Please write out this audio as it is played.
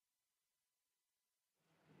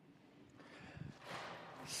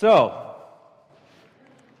So,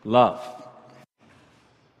 love.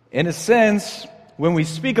 In a sense, when we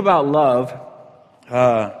speak about love,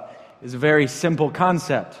 it's a very simple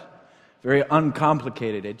concept, very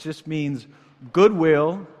uncomplicated. It just means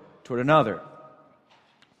goodwill toward another,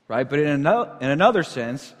 right? But in another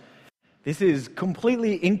sense, this is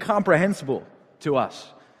completely incomprehensible to us,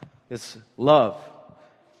 this love.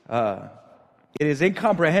 It is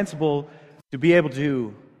incomprehensible to be able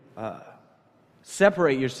to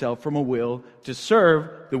separate yourself from a will to serve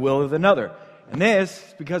the will of another. And this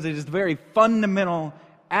is because it is the very fundamental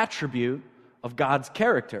attribute of God's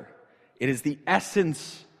character. It is the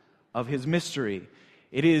essence of His mystery.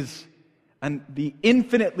 It is the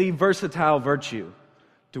infinitely versatile virtue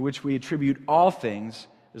to which we attribute all things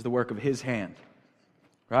as the work of His hand.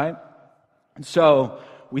 Right? And so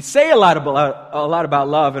we say a lot about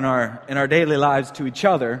love in our daily lives to each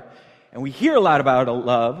other, and we hear a lot about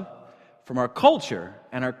love from our culture.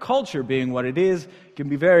 And our culture, being what it is, can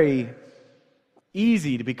be very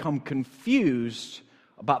easy to become confused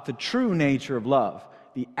about the true nature of love,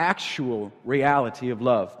 the actual reality of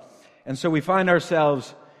love. And so we find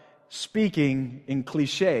ourselves speaking in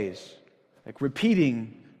cliches, like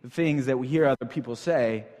repeating the things that we hear other people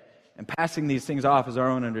say and passing these things off as our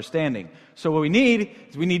own understanding. So what we need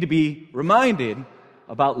to be reminded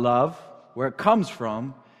about love, where it comes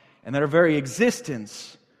from, and that our very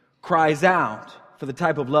existence cries out for the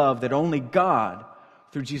type of love that only God,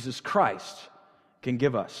 through Jesus Christ, can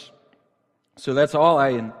give us. So that's all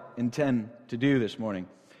I intend to do this morning.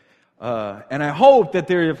 And I hope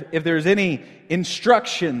that if there's any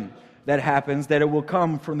instruction that happens, that it will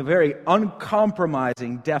come from the very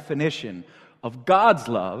uncompromising definition of God's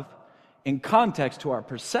love in context to our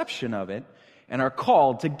perception of it and our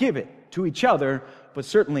call to give it to each other, but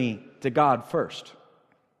certainly to God first.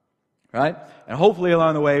 Right? And hopefully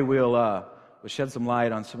along the way we'll shed some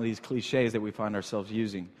light on some of these cliches that we find ourselves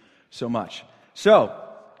using so much. So,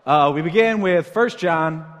 we begin with 1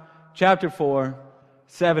 John chapter 4,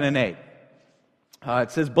 7 and 8.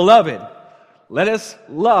 It says, "Beloved, let us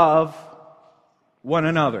love one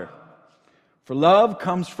another. For love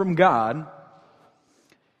comes from God,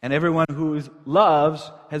 and everyone who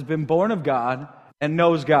loves has been born of God and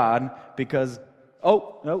knows God, because,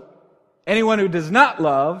 anyone who does not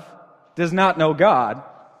love does not know God,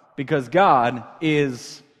 because God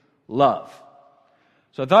is love."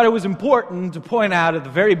 So I thought it was important to point out at the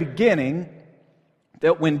very beginning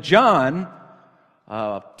that when John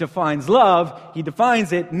defines love, he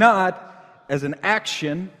defines it not as an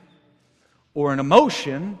action or an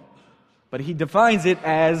emotion, but he defines it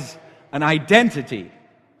as an identity.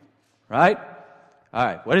 Right? All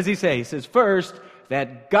right, what does he say? He says first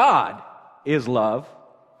that God is love.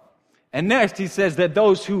 And next he says that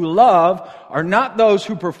those who love are not those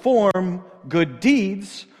who perform good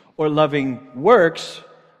deeds or loving works,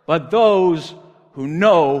 but those who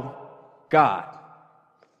know God.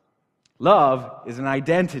 Love is an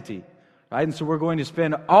identity, right? And so we're going to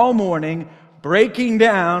spend all morning breaking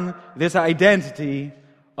down this identity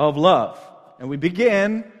of love. And we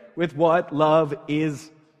begin with what love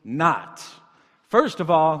is not. First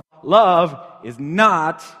of all, love is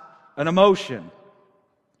not an emotion,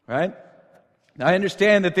 right? Now, I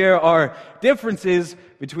understand that there are differences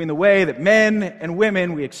between the way that men and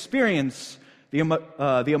women, we experience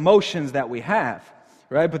the emotions that we have,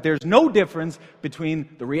 right? But there's no difference between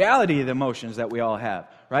the reality of the emotions that we all have,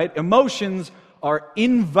 right? Emotions are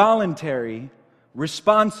involuntary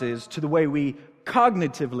responses to the way we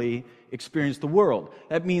cognitively experience the world.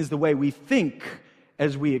 That means the way we think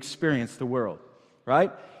as we experience the world,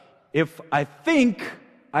 right? If I think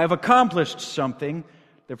I have accomplished something,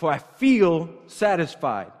 therefore I feel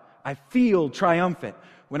satisfied. I feel triumphant.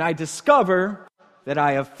 When I discover that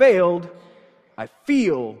I have failed, I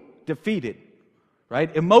feel defeated,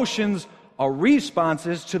 right? Emotions are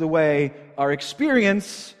responses to the way our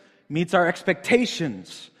experience meets our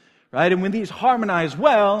expectations, right? And when these harmonize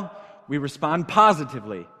well, we respond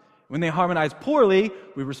positively. When they harmonize poorly,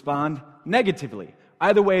 we respond negatively.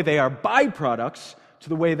 Either way, they are byproducts to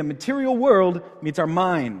the way the material world meets our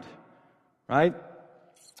mind, right?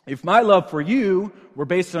 If my love for you were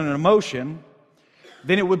based on an emotion,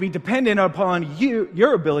 then it would be dependent upon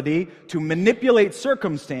your ability to manipulate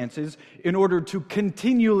circumstances in order to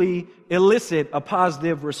continually elicit a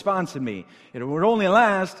positive response in me. It would only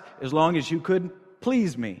last as long as you could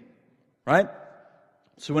please me, right?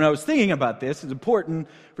 So when I was thinking about this, it's important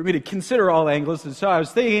for me to consider all angles. And so I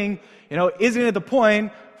was thinking, isn't it the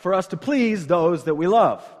point for us to please those that we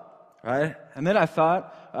love, right? And then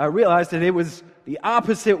I realized that it was the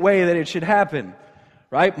opposite way that it should happen,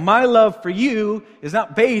 right? My love for you is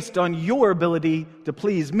not based on your ability to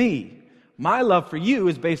please me. My love for you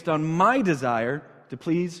is based on my desire to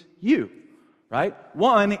please you, right?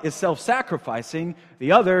 One is self-sacrificing,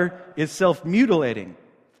 the other is self-mutilating,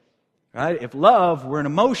 right? If love were an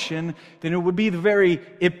emotion, then it would be the very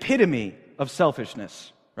epitome of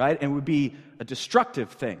selfishness, right? And would be a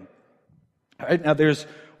destructive thing. All right, now there's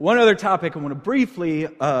one other topic I want to briefly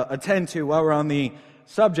attend to while we're on the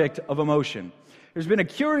subject of emotion. There's been a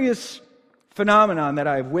curious phenomenon that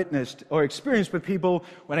I've witnessed or experienced with people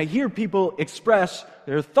when I hear people express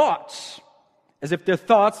their thoughts as if their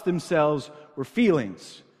thoughts themselves were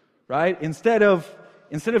feelings, right? Instead of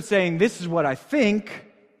saying, this is what I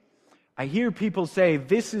think, I hear people say,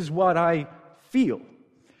 this is what I feel.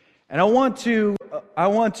 And I want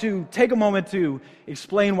to take a moment to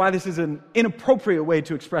explain why this is an inappropriate way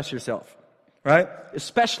to express yourself, right?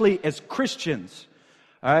 Especially as Christians,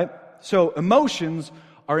 all right? So emotions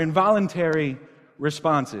are involuntary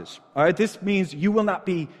responses, all right? This means you will not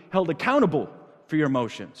be held accountable for your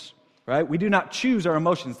emotions, right? We do not choose our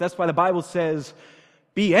emotions. That's why the Bible says,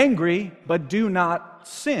 be angry, but do not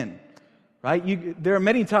sin, right? There are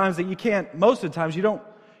many times that you can't, most of the times you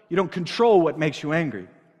don't control what makes you angry.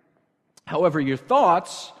 However, your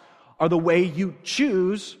thoughts are the way you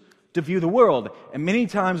choose to view the world. And many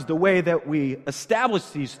times the way that we establish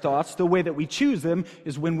these thoughts, the way that we choose them,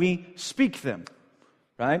 is when we speak them,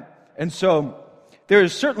 right? And so there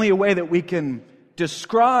is certainly a way that we can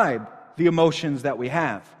describe the emotions that we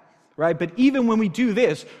have, right? But even when we do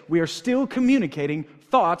this, we are still communicating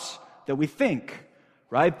thoughts that we think,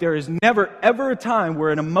 right? There is never, ever a time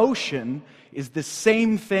where an emotion is the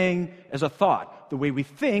same thing as a thought. The way we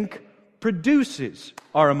think produces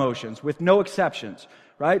our emotions, with no exceptions,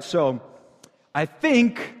 right? So, I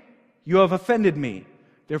think you have offended me,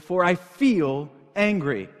 therefore I feel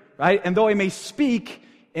angry, right? And though I may speak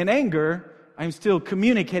in anger, I'm still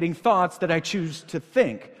communicating thoughts that I choose to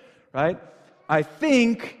think, right? I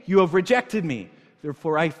think you have rejected me,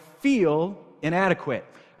 therefore I feel inadequate.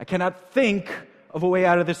 I cannot think of a way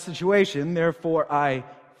out of this situation, therefore I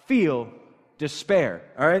feel despair,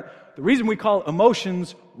 all right? The reason we call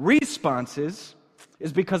emotions responses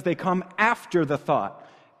is because they come after the thought,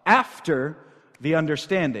 after the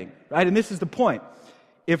understanding, right? And this is the point.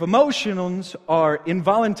 If emotions are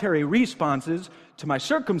involuntary responses to my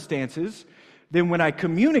circumstances, then when I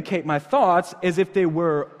communicate my thoughts as if they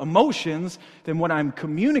were emotions, then what I'm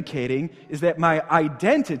communicating is that my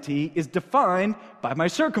identity is defined by my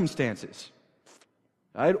circumstances,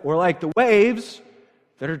 right? Or like the waves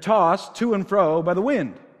that are tossed to and fro by the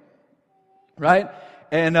wind, right?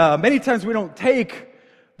 And many times we don't take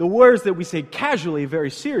the words that we say casually very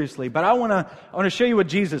seriously, but I want to show you what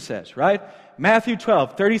Jesus says, right? Matthew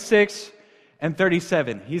 12, 36 and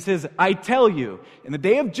 37. He says, I tell you, in the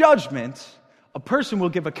day of judgment, a person will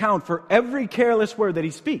give account for every careless word that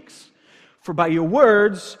he speaks. For by your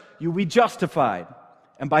words you will be justified,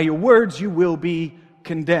 and by your words you will be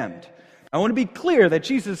condemned. I want to be clear that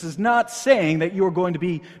Jesus is not saying that you are going to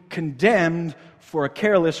be condemned for a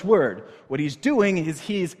careless word. What he's doing is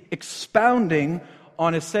he's expounding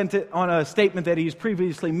on a statement that he's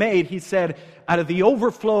previously made. He said, out of the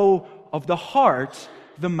overflow of the heart,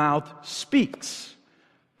 the mouth speaks.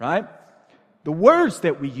 Right? The words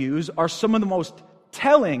that we use are some of the most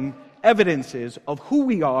telling evidences of who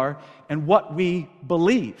we are and what we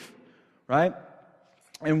believe. Right?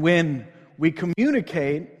 And when we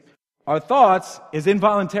communicate our thoughts as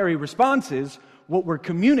involuntary responses, what we're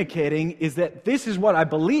communicating is that this is what I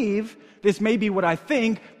believe, this may be what I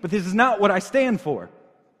think, but this is not what I stand for.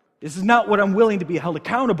 This is not what I'm willing to be held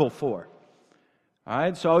accountable for. All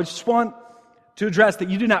right, so I just want to address that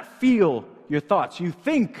you do not feel your thoughts. You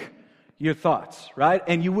think your thoughts, right?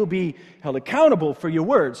 And you will be held accountable for your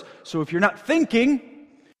words. So if you're not thinking,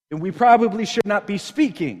 then we probably should not be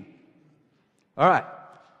speaking. All right.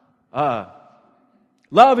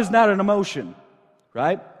 Love is not an emotion,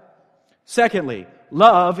 right? Secondly,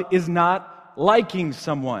 love is not liking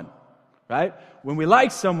someone, right? When we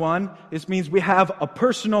like someone, this means we have a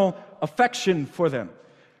personal affection for them,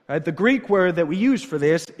 right? The Greek word that we use for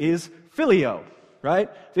this is phileo, right?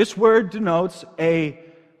 This word denotes a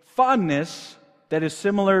fondness that is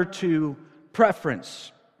similar to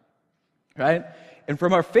preference, right? And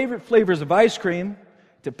from our favorite flavors of ice cream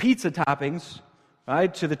to pizza toppings,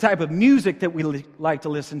 right, to the type of music that we like to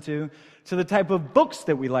listen to the type of books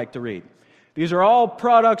that we like to read. These are all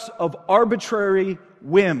products of arbitrary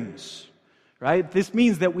whims, right? This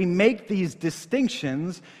means that we make these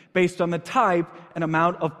distinctions based on the type and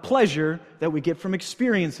amount of pleasure that we get from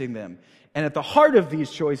experiencing them. And at the heart of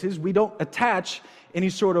these choices, we don't attach any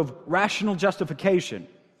sort of rational justification,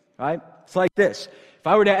 right? It's like this. If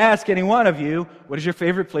I were to ask any one of you, what is your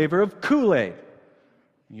favorite flavor of Kool-Aid?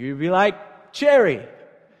 You'd be like, cherry.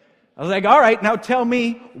 I was like, all right, now tell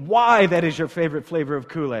me why that is your favorite flavor of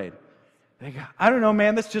Kool-Aid. They go, I don't know,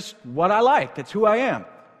 man, that's just what I like. That's who I am.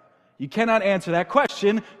 You cannot answer that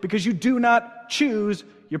question because you do not choose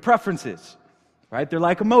your preferences, right? They're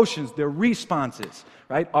like emotions. They're responses,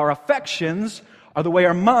 right? Our affections are the way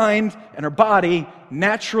our mind and our body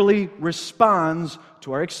naturally responds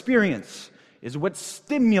to our experience, is what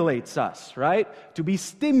stimulates us, right? To be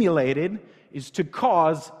stimulated is to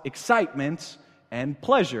cause excitement and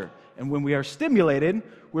pleasure. And when we are stimulated,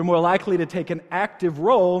 we're more likely to take an active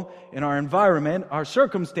role in our environment, our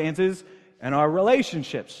circumstances, and our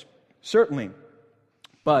relationships. Certainly.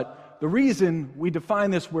 But the reason we define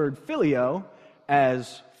this word phileo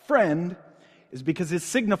as friend is because it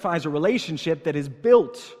signifies a relationship that is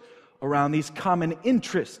built around these common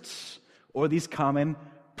interests or these common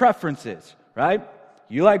preferences, right?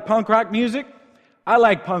 You like punk rock music? I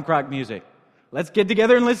like punk rock music. Let's get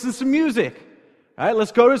together and listen to some music, right?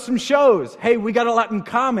 Let's go to some shows. Hey, we got a lot in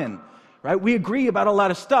common, right? We agree about a lot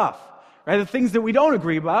of stuff, right? The things that we don't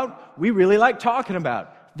agree about, we really like talking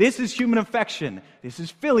about. This is human affection. This is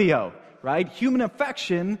phileo, right? Human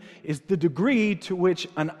affection is the degree to which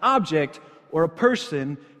an object or a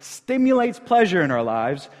person stimulates pleasure in our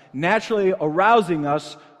lives, naturally arousing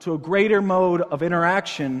us to a greater mode of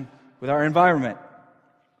interaction with our environment.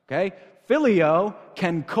 Okay? Phileo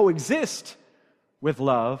can coexist with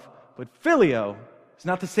love, but phileo is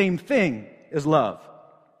not the same thing as love.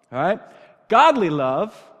 All right? Godly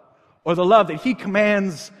love, or the love that He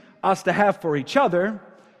commands us to have for each other,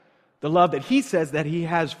 the love that He says that He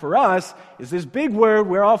has for us, is this big word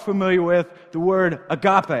we're all familiar with, the word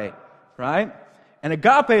agape, right? And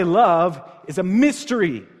agape love is a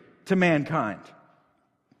mystery to mankind.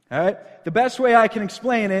 All right? The best way I can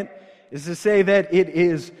explain it is to say that it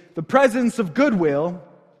is the presence of goodwill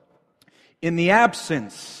in the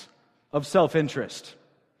absence of self-interest.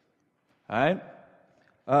 All right?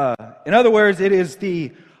 In other words, it is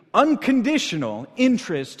the unconditional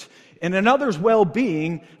interest in another's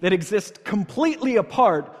well-being that exists completely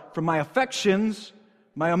apart from my affections,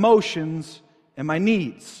 my emotions, and my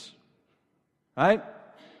needs. Right?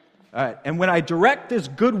 All right. And when I direct this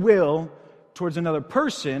goodwill towards another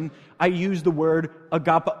person, I use the word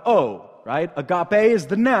agapao, right? Agape is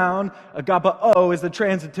the noun, agapao is the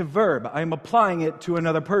transitive verb. I am applying it to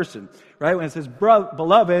another person, right? When it says,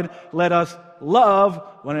 beloved, let us love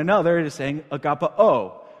one another, it is saying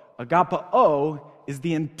agapao. Agapao is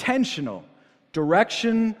the intentional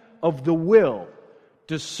direction of the will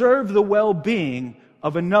to serve the well-being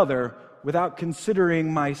of another without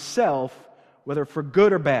considering myself, whether for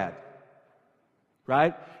good or bad.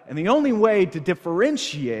 Right? And the only way to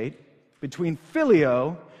differentiate between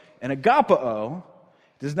phileo and agapao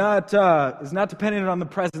is not dependent on the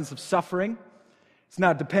presence of suffering. It's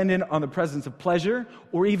not dependent on the presence of pleasure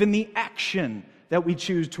or even the action that we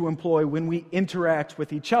choose to employ when we interact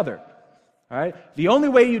with each other. All right? The only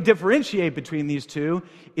way you differentiate between these two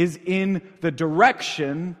is in the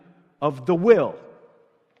direction of the will.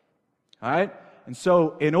 All right? And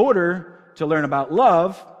so in order to learn about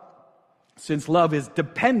love, since love is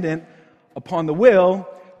dependent upon the will,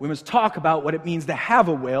 we must talk about what it means to have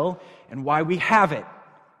a will and why we have it.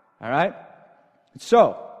 All right?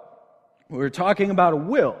 So, when we're talking about a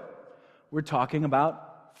will, we're talking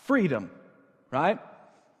about freedom, right?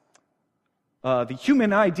 The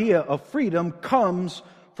human idea of freedom comes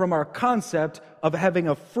from our concept of having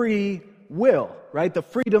a free will, right? The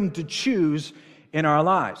freedom to choose in our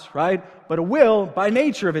lives, right? But a will, by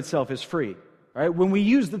nature of itself, is free, right? When we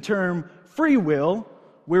use the term free will,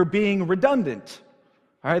 we're being redundant,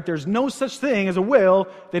 all right? There's no such thing as a will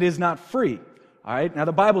that is not free, all right? Now,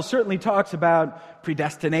 the Bible certainly talks about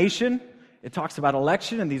predestination. It talks about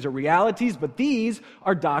election, and these are realities, but these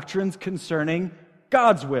are doctrines concerning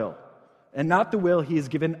God's will, and not the will He has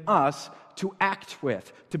given us to act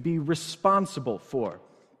with, to be responsible for,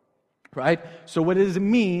 right? So what does it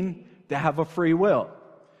mean to have a free will?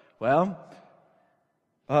 Well,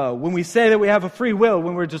 when we say that we have a free will,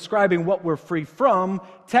 when we're describing what we're free from,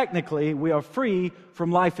 technically we are free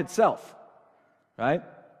from life itself, right?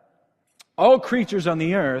 All creatures on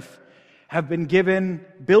the earth have been given,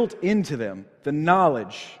 built into them, the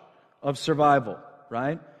knowledge of survival,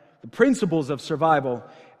 right? The principles of survival,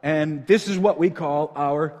 and this is what we call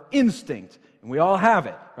our instinct. And we all have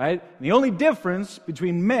it, right? And the only difference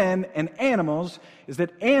between men and animals is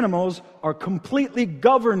that animals are completely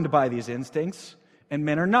governed by these instincts, and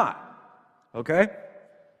men are not. Okay?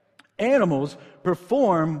 Animals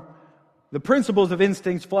perform the principles of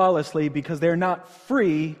instincts flawlessly because they're not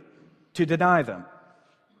free to deny them.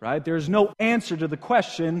 Right? There's no answer to the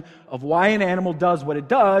question of why an animal does what it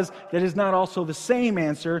does that is not also the same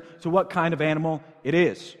answer to what kind of animal it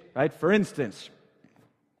is. Right? For instance,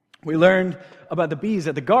 we learned about the bees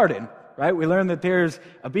at the garden. Right? We learned that there's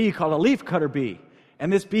a bee called a leafcutter bee.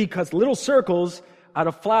 And this bee cuts little circles out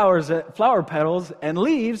of flower petals and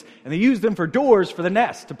leaves, and they use them for doors for the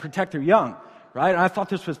nest to protect their young. Right? And I thought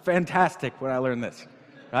this was fantastic when I learned this.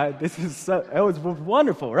 Right? It was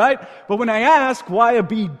wonderful, right? But when I ask why a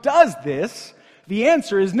bee does this, the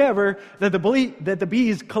answer is never that the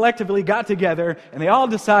bees collectively got together and they all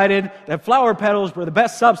decided that flower petals were the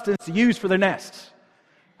best substance to use for their nests.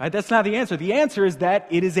 Right? That's not the answer. The answer is that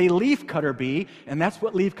it is a leafcutter bee, and that's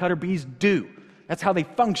what leafcutter bees do. That's how they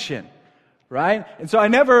function. Right? And so I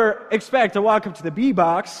never expect to walk up to the bee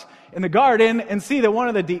box in the garden and see that one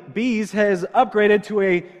of the bees has upgraded to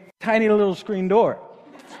a tiny little screen door.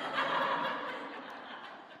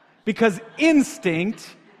 Because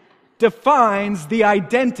instinct defines the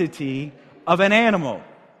identity of an animal.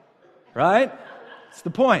 Right? That's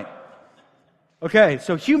the point. Okay,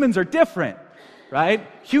 so humans are different. Right?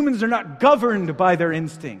 Humans are not governed by their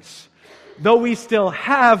instincts. Though we still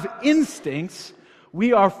have instincts,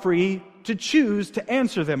 we are free to choose to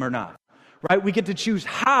answer them or not. Right? We get to choose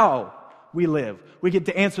how we live. We get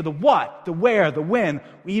to answer the what, the where, the when.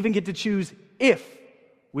 We even get to choose if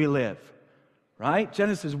we live. Right?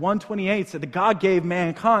 Genesis 1:28 said that God gave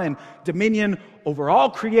mankind dominion over all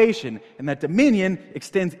creation, and that dominion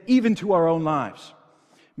extends even to our own lives.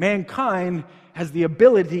 Mankind has the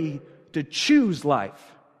ability to choose life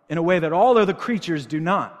in a way that all other creatures do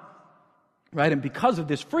not. Right? And because of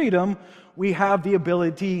this freedom, we have the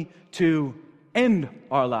ability to end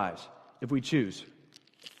our lives if we choose.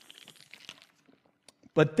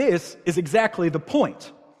 But this is exactly the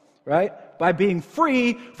point, right? By being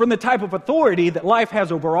free from the type of authority that life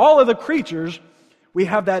has over all other creatures, we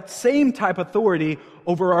have that same type of authority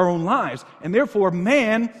over our own lives. And therefore,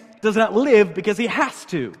 man does not live because he has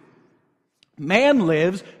to. Man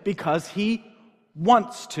lives because he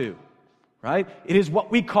wants to, right? It is what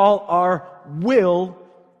we call our will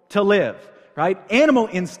to live, right? Animal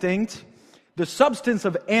instinct, the substance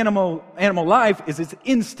of animal life is its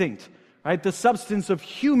instinct, right? The substance of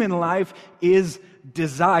human life is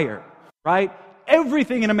desire. Right?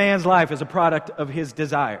 Everything in a man's life is a product of his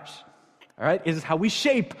desires. All right? It is how we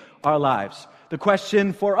shape our lives. The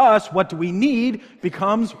question for us, what do we need,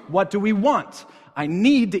 becomes what do we want? I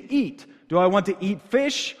need to eat. Do I want to eat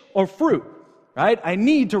fish or fruit? Right? I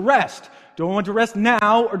need to rest. Do I want to rest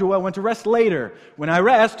now or do I want to rest later? When I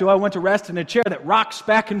rest, do I want to rest in a chair that rocks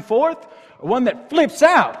back and forth or one that flips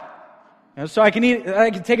out? So I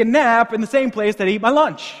can take a nap in the same place that I eat my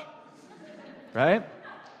lunch. Right?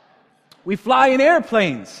 We fly in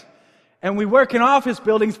airplanes, and we work in office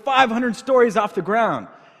buildings 500 stories off the ground.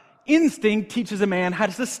 Instinct teaches a man how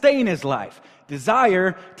to sustain his life.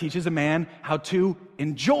 Desire teaches a man how to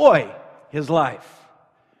enjoy his life.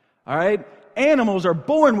 All right? Animals are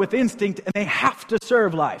born with instinct, and they have to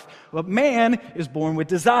serve life. But man is born with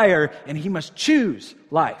desire, and he must choose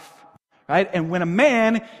life. Right? And when a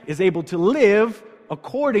man is able to live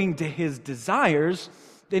according to his desires,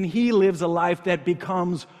 then he lives a life that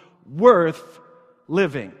becomes worth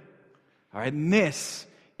living. All right, and this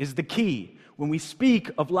is the key. When we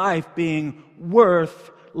speak of life being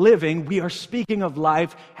worth living, we are speaking of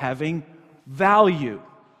life having value.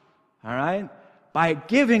 All right? By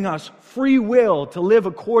giving us free will to live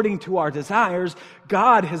according to our desires,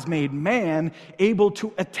 God has made man able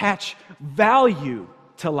to attach value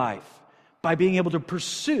to life by being able to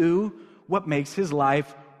pursue what makes his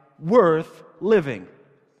life worth living.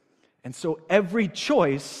 And so every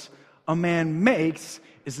choice a man makes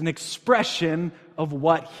is an expression of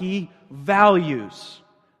what he values.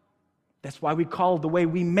 That's why we call the way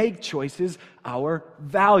we make choices our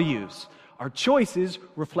values. Our choices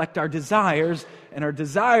reflect our desires, and our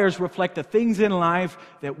desires reflect the things in life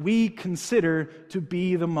that we consider to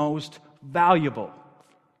be the most valuable.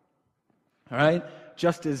 All right?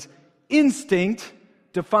 Just as instinct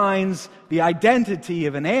defines the identity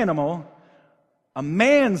of an animal, a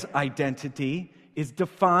man's identity is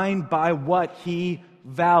defined by what he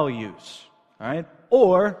values, all right?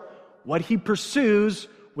 Or what he pursues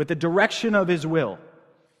with the direction of his will.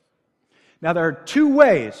 Now, there are two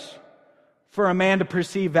ways for a man to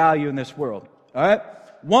perceive value in this world, all right?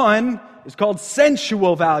 One is called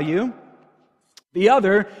sensual value. The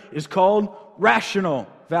other is called rational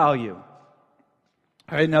value.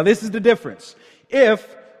 All right, now this is the difference. If,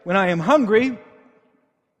 when I am hungry,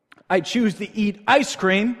 I choose to eat ice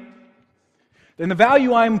cream, then the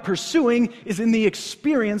value I'm pursuing is in the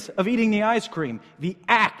experience of eating the ice cream, the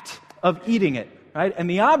act of eating it, right? And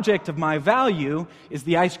the object of my value is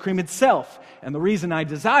the ice cream itself. And the reason I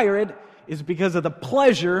desire it is because of the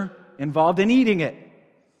pleasure involved in eating it,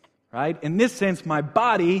 right? In this sense, my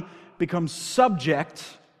body becomes subject,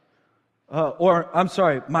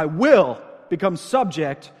 my will becomes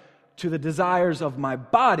subject to the desires of my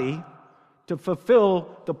body to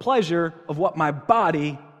fulfill the pleasure of what my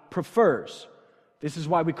body prefers. This is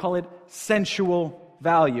why we call it sensual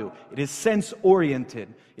value. It is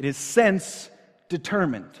sense-oriented. It is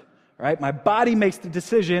sense-determined. Right? My body makes the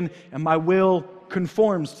decision, and my will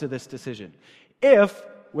conforms to this decision. If,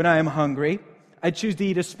 when I am hungry, I choose to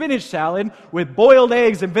eat a spinach salad with boiled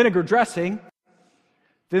eggs and vinegar dressing,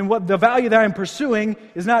 then what the value that I'm pursuing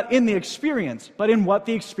is not in the experience, but in what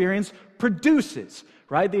the experience produces.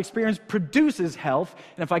 Right? The experience produces health,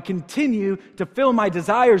 and if I continue to fill my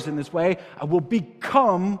desires in this way, I will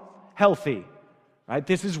become healthy. Right?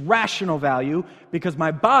 This is rational value because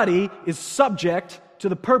my body is subject to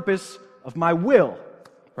the purpose of my will.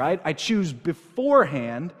 Right? I choose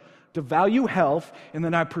beforehand to value health, and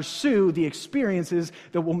then I pursue the experiences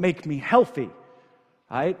that will make me healthy.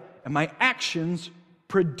 Right? And my actions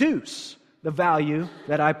produce the value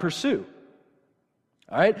that I pursue.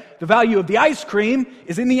 All right? The value of the ice cream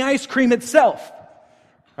is in the ice cream itself.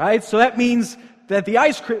 Right? So that means that the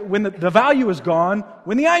ice cream, when the value is gone,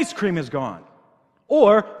 when the ice cream is gone,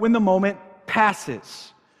 or when the moment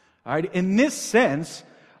passes. All right? In this sense,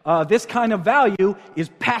 this kind of value is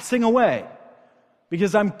passing away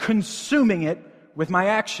because I'm consuming it with my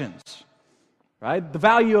actions. Right? The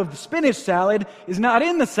value of the spinach salad is not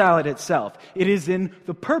in the salad itself. It is in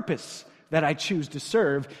the purpose that I choose to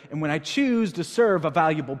serve. And when I choose to serve a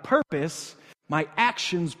valuable purpose, my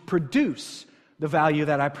actions produce the value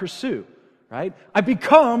that I pursue. Right? I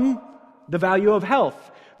become the value of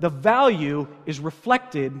health. The value is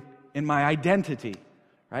reflected in my identity.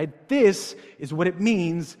 Right? This is what it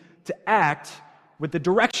means to act with the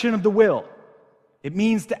direction of the will. It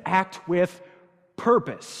means to act with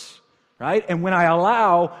purpose. Right? And when I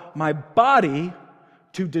allow my body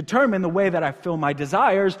to determine the way that I fill my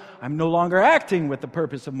desires, I'm no longer acting with the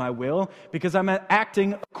purpose of my will because I'm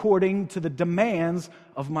acting according to the demands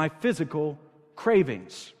of my physical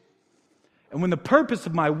cravings. And when the purpose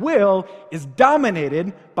of my will is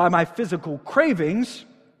dominated by my physical cravings,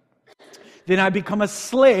 then I become a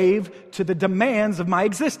slave to the demands of my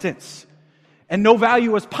existence. And no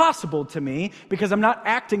value is possible to me because I'm not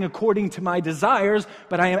acting according to my desires,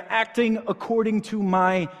 but I am acting according to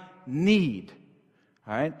my need.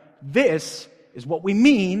 All right? This is what we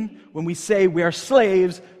mean when we say we are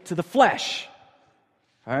slaves to the flesh.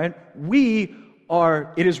 All right? We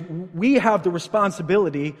have the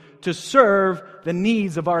responsibility to serve the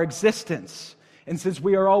needs of our existence. And since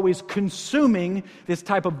we are always consuming this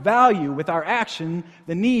type of value with our action,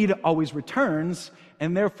 the need always returns,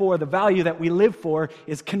 and therefore the value that we live for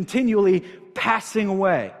is continually passing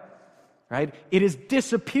away. Right? It is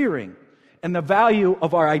disappearing. And the value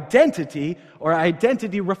of our identity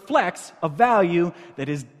reflects a value that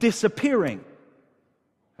is disappearing.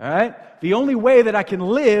 All right? The only way that I can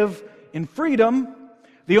live in freedom,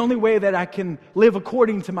 the only way that I can live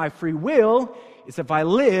according to my free will, is if I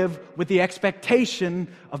live with the expectation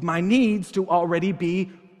of my needs to already be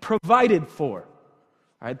provided for.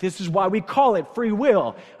 All right? This is why we call it free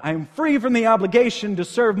will. I am free from the obligation to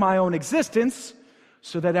serve my own existence,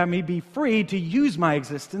 so that I may be free to use my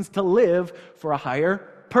existence to live for a higher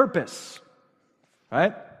purpose.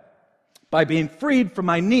 Right? By being freed from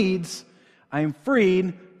my needs, I am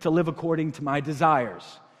freed to live according to my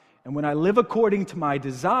desires. And when I live according to my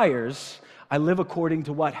desires, I live according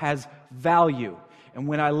to what has value. And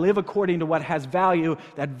when I live according to what has value,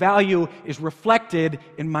 that value is reflected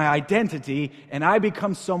in my identity, and I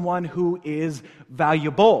become someone who is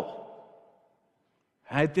valuable.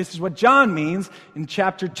 Right? This is what John means in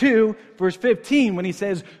chapter 2, verse 15, when he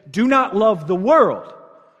says, "Do not love the world,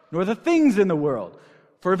 nor the things in the world.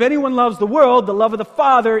 For if anyone loves the world, the love of the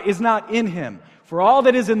Father is not in him. For all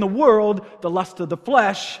that is in the world, the lust of the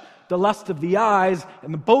flesh, the lust of the eyes,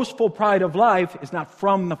 and the boastful pride of life is not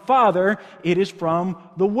from the Father, it is from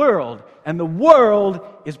the world. And the world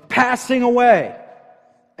is passing away,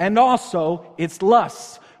 and also its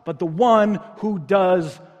lusts. But the one who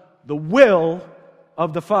does the will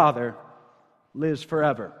of the Father lives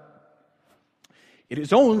forever." It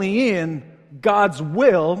is only in God's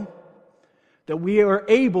will that we are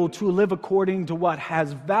able to live according to what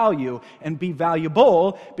has value and be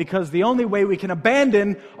valuable, because the only way we can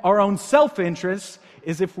abandon our own self-interests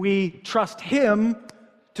is if we trust Him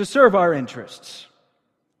to serve our interests.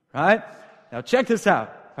 Right? Now check this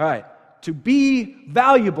out. All right. To be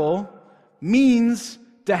valuable means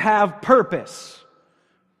to have purpose.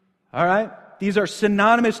 All right? These are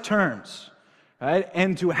synonymous terms. Right?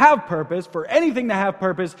 And to have purpose, for anything to have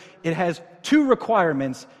purpose, it has two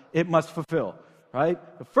requirements it must fulfill. Right?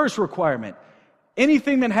 The first requirement,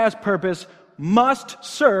 anything that has purpose must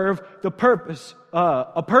serve the purpose,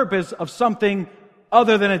 a purpose of something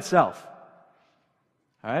other than itself.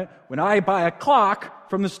 All right? When I buy a clock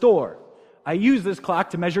from the store, I use this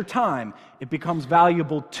clock to measure time. It becomes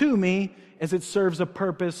valuable to me as it serves a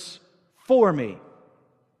purpose for me.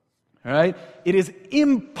 All right? It is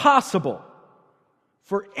impossible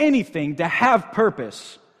for anything to have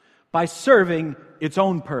purpose by serving its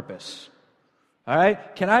own purpose. All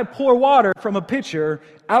right? Can I pour water from a pitcher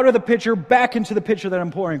out of the pitcher back into the pitcher that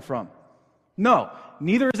I'm pouring from? No.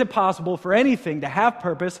 Neither is it possible for anything to have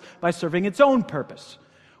purpose by serving its own purpose.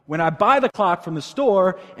 When I buy the clock from the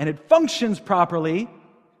store and it functions properly,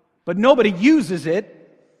 but nobody uses it,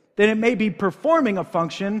 then it may be performing a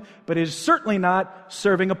function, but it is certainly not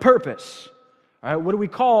serving a purpose. All right, what do we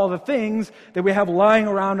call the things that we have lying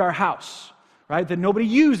around our house, right, that nobody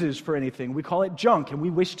uses for anything? We call it junk, and we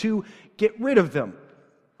wish to get rid of them.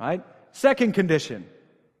 Right? Second condition,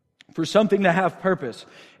 for something to have purpose.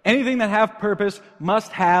 Anything that have purpose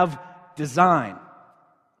must have design.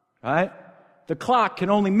 Right? The clock can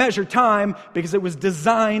only measure time because it was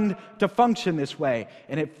designed to function this way,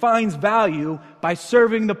 and it finds value by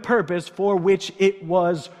serving the purpose for which it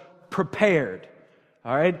was prepared.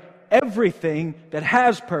 All right? Everything that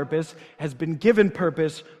has purpose has been given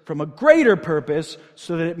purpose from a greater purpose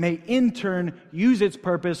so that it may in turn use its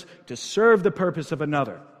purpose to serve the purpose of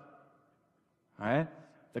another. All right?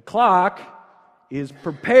 The clock is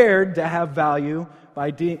prepared to have value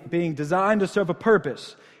by being designed to serve a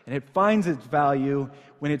purpose. And it finds its value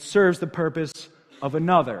when it serves the purpose of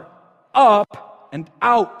another. Up and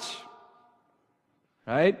out.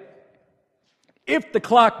 Right? If the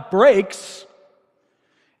clock breaks,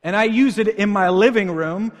 and I use it in my living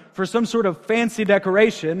room for some sort of fancy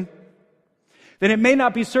decoration, then it may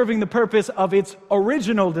not be serving the purpose of its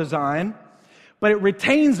original design, but it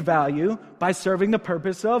retains value by serving the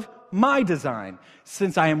purpose of my design.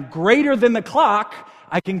 Since I am greater than the clock,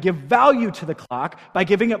 I can give value to the clock by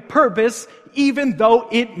giving it purpose, even though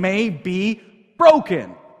it may be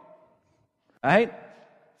broken. Right?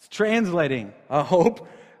 It's translating, I hope.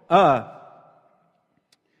 Our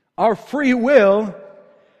free will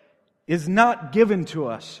is not given to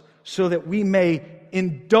us so that we may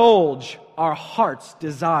indulge our heart's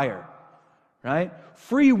desire. Right?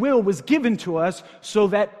 Free will was given to us so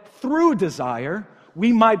that through desire,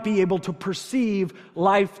 we might be able to perceive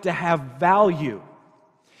life to have value.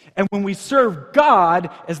 And when we serve God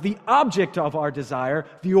as the object of our desire,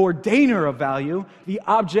 the ordainer of value, the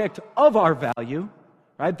object of our value,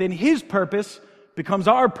 right, then His purpose becomes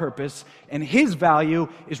our purpose, and His value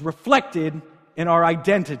is reflected in our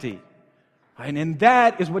identity. And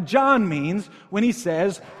that is what John means when he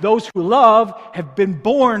says, those who love have been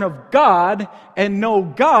born of God and know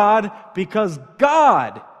God because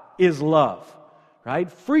God is love.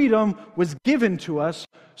 Right? Freedom was given to us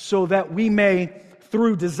so that we may,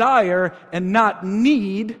 through desire and not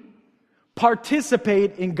need,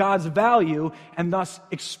 participate in God's value and thus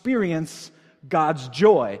experience God's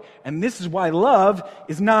joy. And this is why love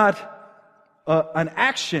is not an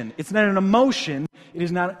action. It's not an emotion. It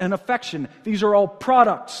is not an affection. These are all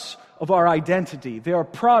products of our identity. They are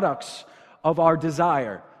products of our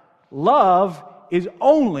desire. Love is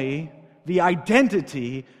only the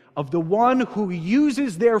identity of the one who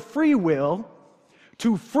uses their free will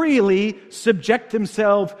to freely subject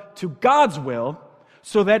themselves to God's will,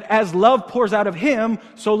 so that as love pours out of Him,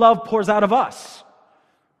 so love pours out of us.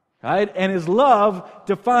 Right? And as love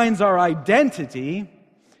defines our identity,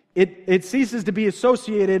 it ceases to be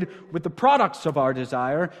associated with the products of our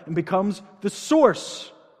desire and becomes the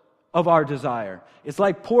source of our desire. It's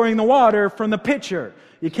like pouring the water from the pitcher.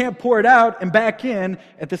 You can't pour it out and back in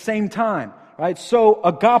at the same time. Right? So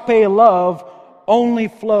agape love only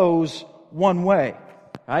flows one way.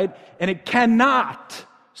 Right? And it cannot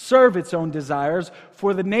serve its own desires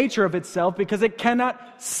for the nature of itself because it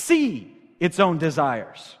cannot see its own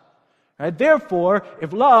desires. Right? Therefore,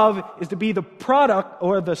 if love is to be the product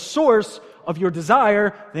or the source of your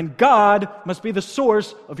desire, then God must be the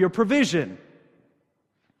source of your provision.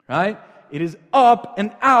 Right? It is up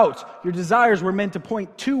and out. Your desires were meant to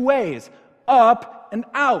point two ways, up and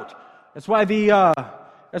out. That's why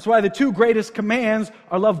the two greatest commands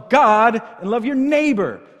are love God and love your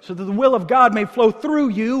neighbor, so that the will of God may flow through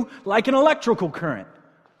you like an electrical current.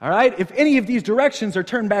 All right? If any of these directions are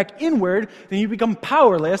turned back inward, then you become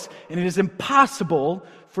powerless, and it is impossible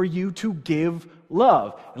for you to give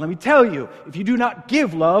love. And let me tell you, if you do not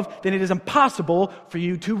give love, then it is impossible for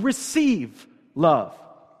you to receive love.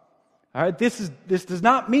 All right? This does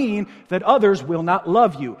not mean that others will not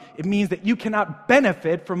love you. It means that you cannot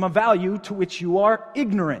benefit from a value to which you are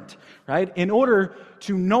ignorant. Right? In order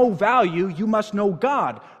to know value, you must know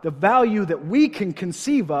God. The value that we can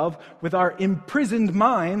conceive of with our imprisoned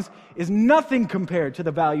minds is nothing compared to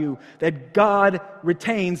the value that God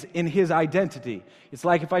retains in His identity. It's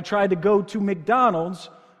like if I tried to go to McDonald's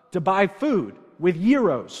to buy food with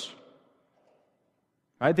euros.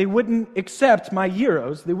 Right? They wouldn't accept my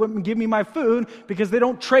euros. They wouldn't give me my food because they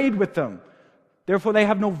don't trade with them. Therefore, they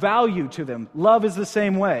have no value to them. Love is the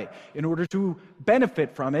same way. In order to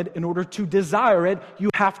benefit from it, in order to desire it, you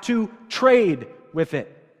have to trade with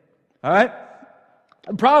it. All right?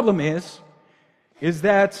 The problem is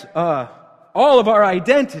that all of our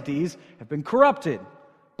identities have been corrupted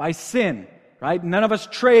by sin. Right? None of us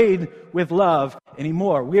trade with love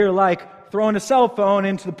anymore. We are like throwing a cell phone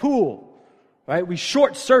into the pool. Right? We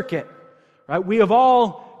short circuit. Right? We have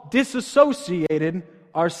all disassociated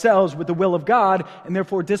ourselves with the will of God, and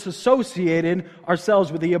therefore disassociated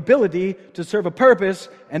ourselves with the ability to serve a purpose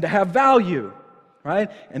and to have value.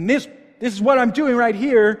 Right? And this is what I'm doing right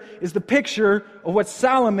here, is the picture of what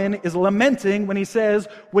Solomon is lamenting when he says,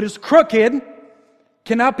 what is crooked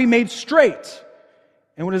cannot be made straight,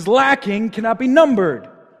 and what is lacking cannot be numbered.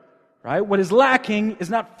 Right? What is lacking is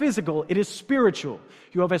not physical, it is spiritual.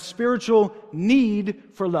 You have a spiritual need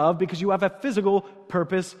for love because you have a physical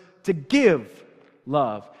purpose to give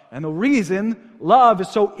love. And the reason love is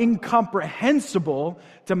so incomprehensible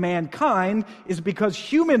to mankind is because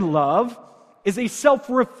human love is a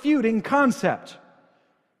self-refuting concept.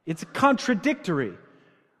 It's contradictory.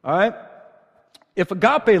 All right? If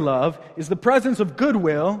agape love is the presence of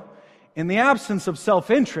goodwill in the absence of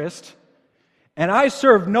self-interest, and I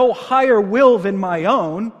serve no higher will than my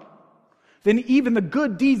own, then even the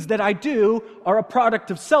good deeds that I do are a product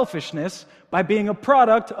of selfishness by being a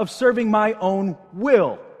product of serving my own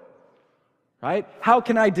will. Right? How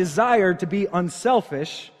can I desire to be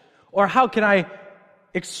unselfish, or how can I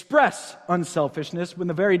express unselfishness when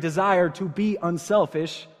the very desire to be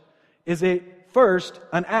unselfish is first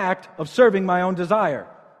an act of serving my own desire?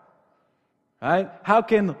 Right? How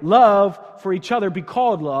can love for each other be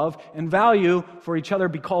called love and value for each other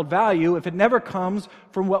be called value if it never comes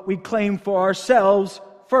from what we claim for ourselves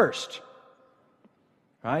first?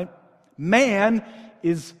 Right? Man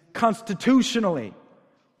is constitutionally,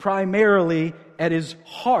 primarily at his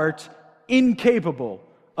heart, incapable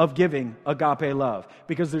of giving agape love,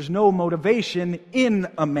 because there's no motivation in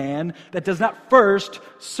a man that does not first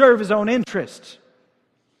serve his own interests.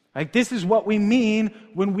 Right? This is what we mean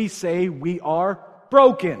when we say we are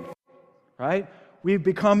broken. Right? We've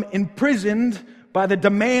become imprisoned by the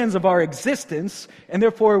demands of our existence, and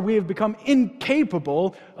therefore we have become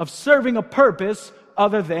incapable of serving a purpose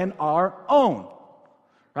other than our own.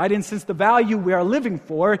 Right? And since the value we are living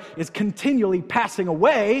for is continually passing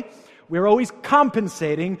away, we're always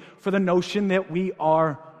compensating for the notion that we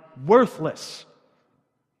are worthless.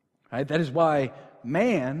 Right? That is why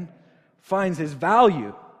man finds his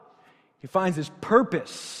value, he finds his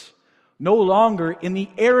purpose no longer in the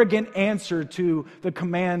arrogant answer to the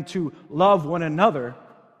command to love one another.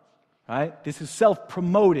 Right? This is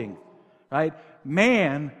self-promoting. Right?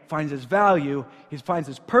 Man finds his value, he finds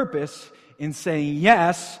his purpose in saying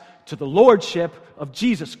yes to the lordship of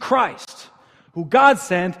Jesus Christ, who God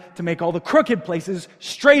sent to make all the crooked places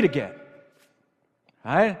straight again.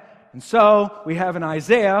 Right? And so we have in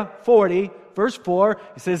Isaiah 40, verse 4,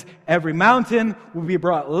 it says, every mountain will be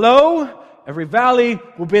brought low, every valley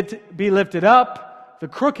will be lifted up, the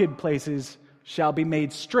crooked places shall be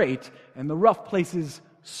made straight, and the rough places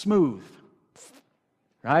smooth.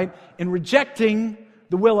 Right? In rejecting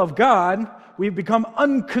the will of God, we've become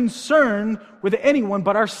unconcerned with anyone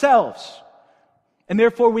but ourselves. And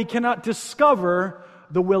therefore we cannot discover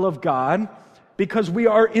the will of God because we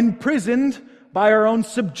are imprisoned by our own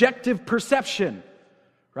subjective perception.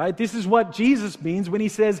 Right? This is what Jesus means when he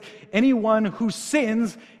says anyone who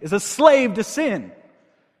sins is a slave to sin.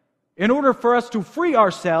 In order for us to free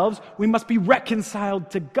ourselves, we must be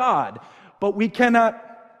reconciled to God. But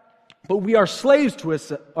we are slaves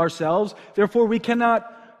to ourselves, therefore we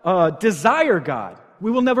cannot desire God.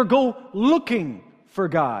 We will never go looking for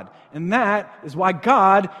God. And that is why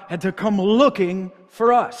God had to come looking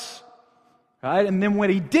for us. Right? And then when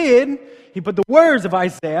he did, he put the words of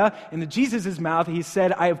Isaiah into Jesus' mouth. He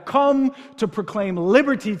said, I have come to proclaim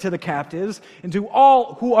liberty to the captives and to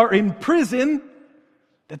all who are in prison,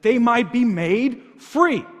 that they might be made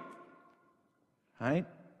free. Right?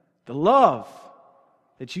 The love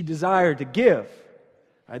that you desire to give,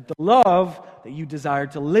 right? The love that you desire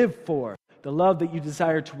to live for, the love that you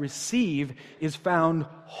desire to receive is found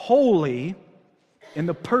wholly in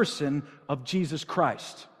the person of Jesus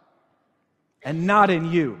Christ and not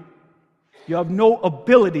in you. You have no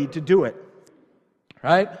ability to do it.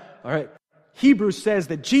 Right? All right. Hebrews says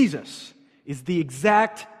that Jesus is the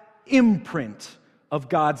exact imprint of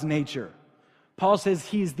God's nature. Paul says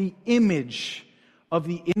he is the image of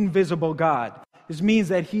the invisible God. This means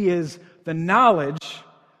that he is the knowledge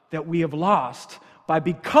that we have lost by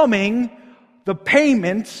becoming the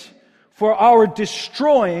payment for our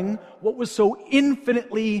destroying what was so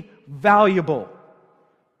infinitely valuable.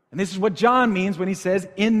 And this is what John means when he says,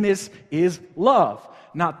 in this is love.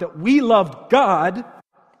 Not that we loved God,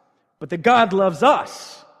 but that God loves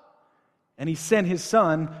us. And he sent his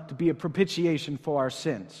Son to be a propitiation for our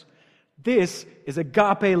sins. This is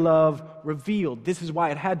agape love revealed. This is why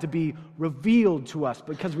it had to be revealed to us,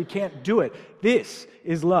 because we can't do it. This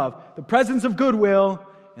is love. The presence of goodwill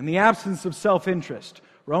and the absence of self-interest.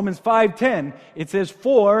 Romans 5:10, it says,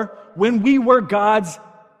 for when we were God's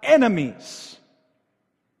enemies,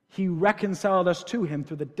 he reconciled us to him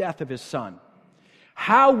through the death of his Son.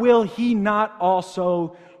 How will he not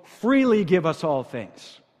also freely give us all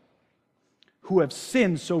things who have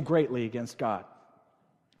sinned so greatly against God?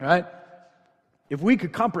 All right? If we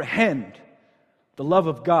could comprehend the love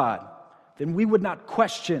of God, then we would not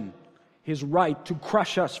question his right to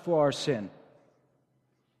crush us for our sin.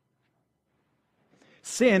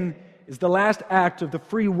 Sin is the last act of the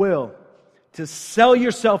free will to sell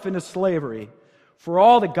yourself into slavery for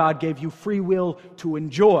all that God gave you free will to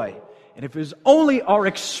enjoy. And if it was only our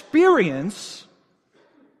experience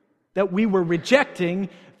that we were rejecting,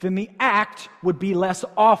 then the act would be less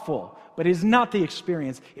awful. But it is not the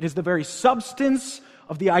experience. It is the very substance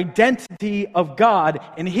of the identity of God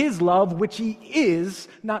and his love, which he is,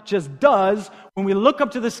 not just does, when we look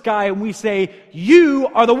up to the sky and we say, you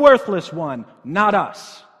are the worthless one, not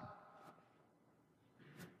us.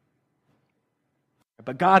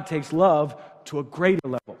 But God takes love to a greater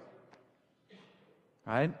level.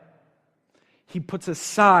 Right? He puts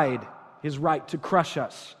aside his right to crush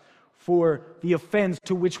us for the offense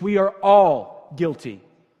to which we are all guilty.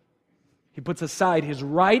 He puts aside his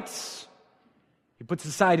rights. He puts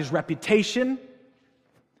aside his reputation.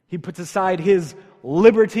 He puts aside his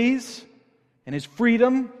liberties and his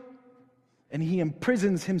freedom. And he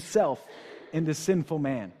imprisons himself into sinful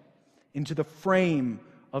man, into the frame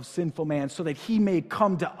of sinful man, so that he may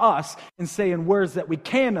come to us and say in words that we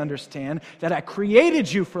can understand, that I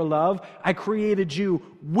created you for love, I created you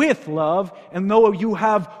with love, and though you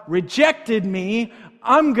have rejected me,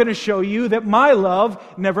 I'm going to show you that my love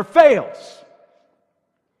never fails.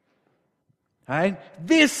 All right?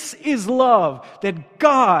 This is love, that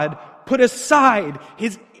God put aside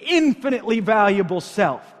his infinitely valuable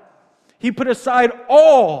self. He put aside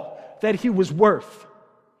all that he was worth.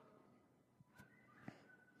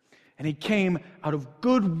 And he came out of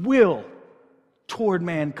goodwill toward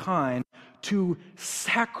mankind to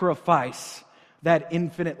sacrifice that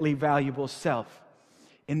infinitely valuable self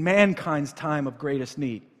in mankind's time of greatest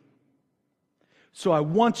need. So I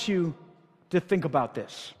want you to think about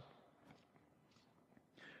this.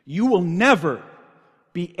 You will never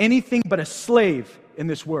be anything but a slave in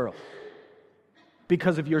this world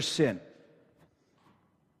because of your sin.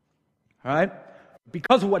 All right?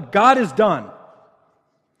 Because of what God has done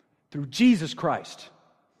through Jesus Christ,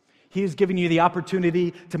 he has given you the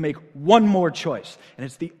opportunity to make one more choice. And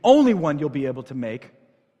it's the only one you'll be able to make.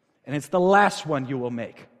 And it's the last one you will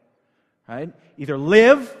make. Right? Either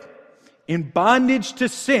live in bondage to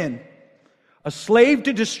sin, a slave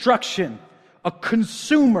to destruction, a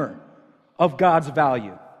consumer of God's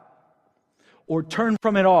value, or turn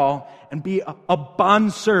from it all and be a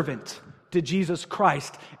bondservant to Jesus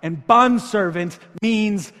Christ. And bondservant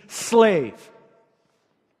means slave.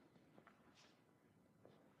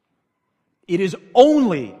 It is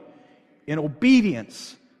only in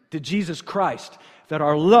obedience to Jesus Christ that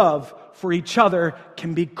our love for each other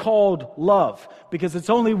can be called love. Because it's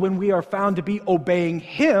only when we are found to be obeying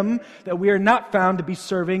him that we are not found to be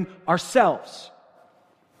serving ourselves.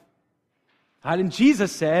 And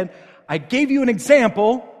Jesus said, I gave you an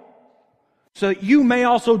example so that you may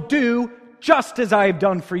also do just as I have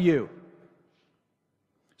done for you.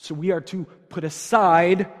 So we are to put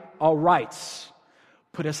aside our rights,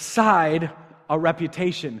 put aside our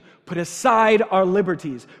reputation, put aside our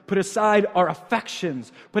liberties, put aside our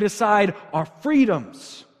affections, put aside our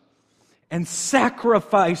freedoms, and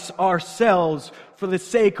sacrifice ourselves for the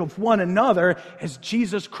sake of one another as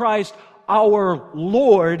Jesus Christ, our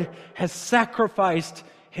Lord, has sacrificed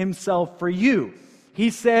himself for you. He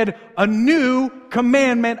said, "A new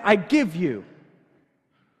commandment I give you,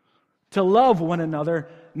 to love one another,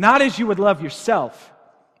 not as you would love yourself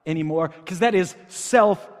anymore," because that is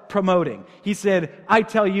self-promoting. He said, "I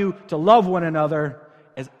tell you to love one another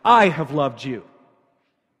as I have loved you."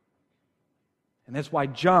 And that's why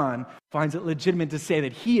John finds it legitimate to say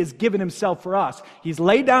that he has given himself for us. He's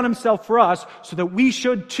laid down himself for us so that we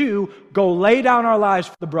should too go lay down our lives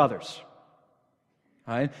for the brothers.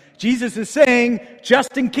 All right? Jesus is saying,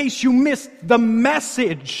 just in case you missed the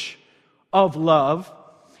message of love,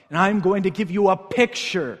 and I'm going to give you a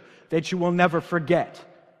picture that you will never forget.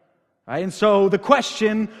 All right? And so the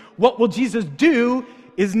question, what will Jesus do,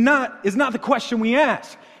 is not the question we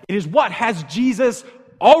ask. It is, what has Jesus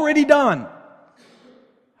already done?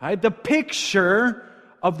 Right? The picture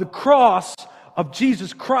of the cross of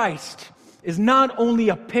Jesus Christ is not only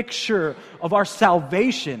a picture of our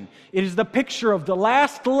salvation, it is the picture of the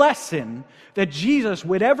last lesson that Jesus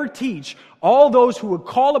would ever teach all those who would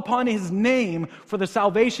call upon his name for the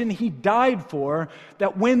salvation he died for,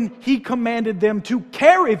 that when he commanded them to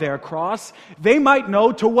carry their cross, they might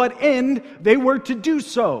know to what end they were to do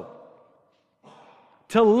so.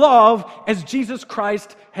 To love as Jesus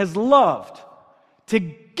Christ has loved. To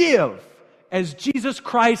give as Jesus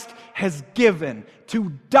Christ has given, to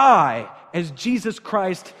die as Jesus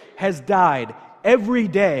Christ has died, every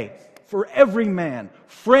day, for every man,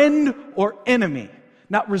 friend or enemy,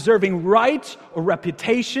 not reserving right or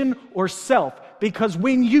reputation or self, because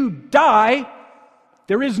when you die,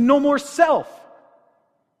 there is no more self,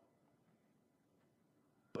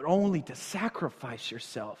 but only to sacrifice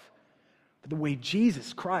yourself the way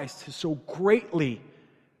Jesus Christ has so greatly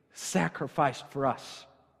sacrificed for us.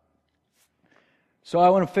 So I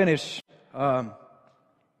want to finish. I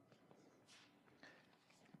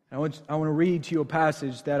want to read to you a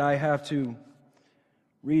passage that I have to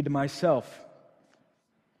read to myself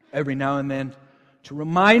every now and then to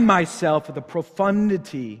remind myself of the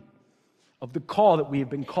profundity of the call that we have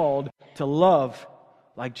been called to love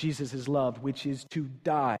like Jesus has loved, which is to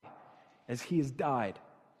die as he has died.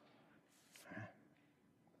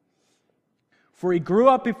 For he grew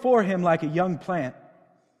up before him like a young plant,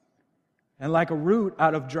 and like a root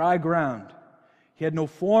out of dry ground. He had no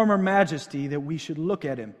form or majesty that we should look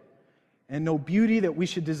at him, and no beauty that we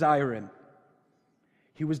should desire him.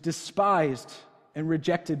 He was despised and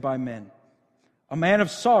rejected by men, a man of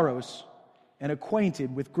sorrows and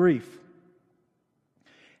acquainted with grief.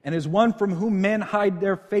 And as one from whom men hide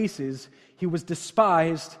their faces, he was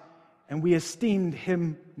despised, and we esteemed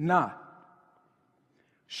him not.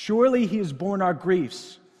 Surely he has borne our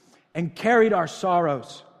griefs and carried our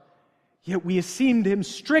sorrows. Yet we esteemed him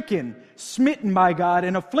stricken, smitten by God,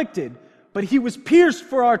 and afflicted. But he was pierced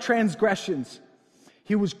for our transgressions.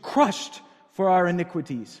 He was crushed for our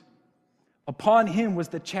iniquities. Upon him was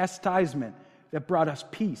the chastisement that brought us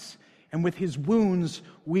peace, and with his wounds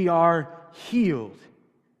we are healed.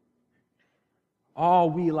 All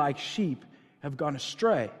we like sheep have gone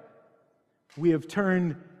astray. We have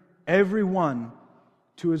turned every one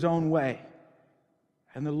to his own way,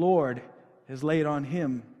 and the Lord has laid on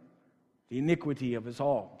him the iniquity of us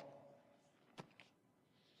all.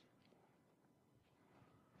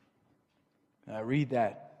 And I read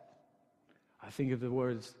that, I think of the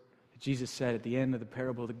words that Jesus said at the end of the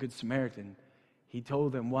parable of the Good Samaritan. He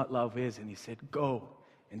told them what love is, and he said, "Go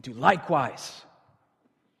and do likewise."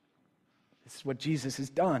 This is what Jesus has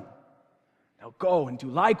done. Now go and do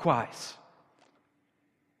likewise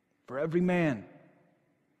for every man,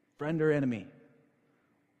 friend or enemy,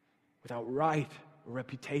 without right or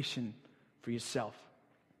reputation for yourself.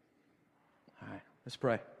 All right, let's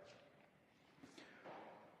pray.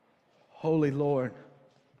 Holy Lord,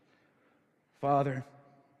 Father,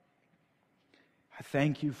 I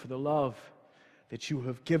thank you for the love that you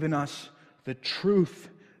have given us, the truth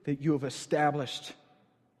that you have established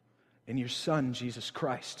in your Son, Jesus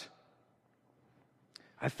Christ.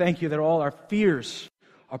 I thank you that all our fears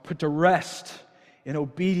are put to rest in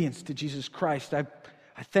obedience to Jesus Christ. I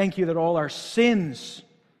thank you that all our sins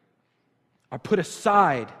are put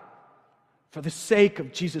aside for the sake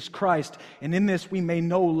of Jesus Christ. And in this we may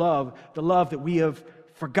know love, the love that we have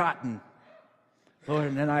forgotten.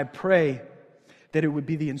 Lord, and I pray that it would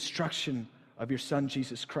be the instruction of your Son,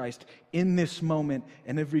 Jesus Christ, in this moment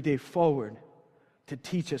and every day forward, to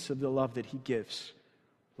teach us of the love that he gives,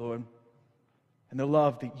 Lord, and the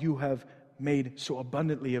love that you have made so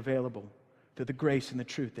abundantly available through the grace and the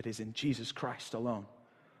truth that is in Jesus Christ alone.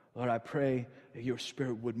 Lord, I pray that your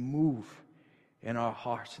Spirit would move in our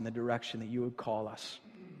hearts in the direction that you would call us.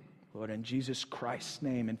 Lord, in Jesus Christ's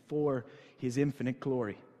name and for his infinite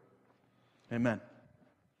glory. Amen.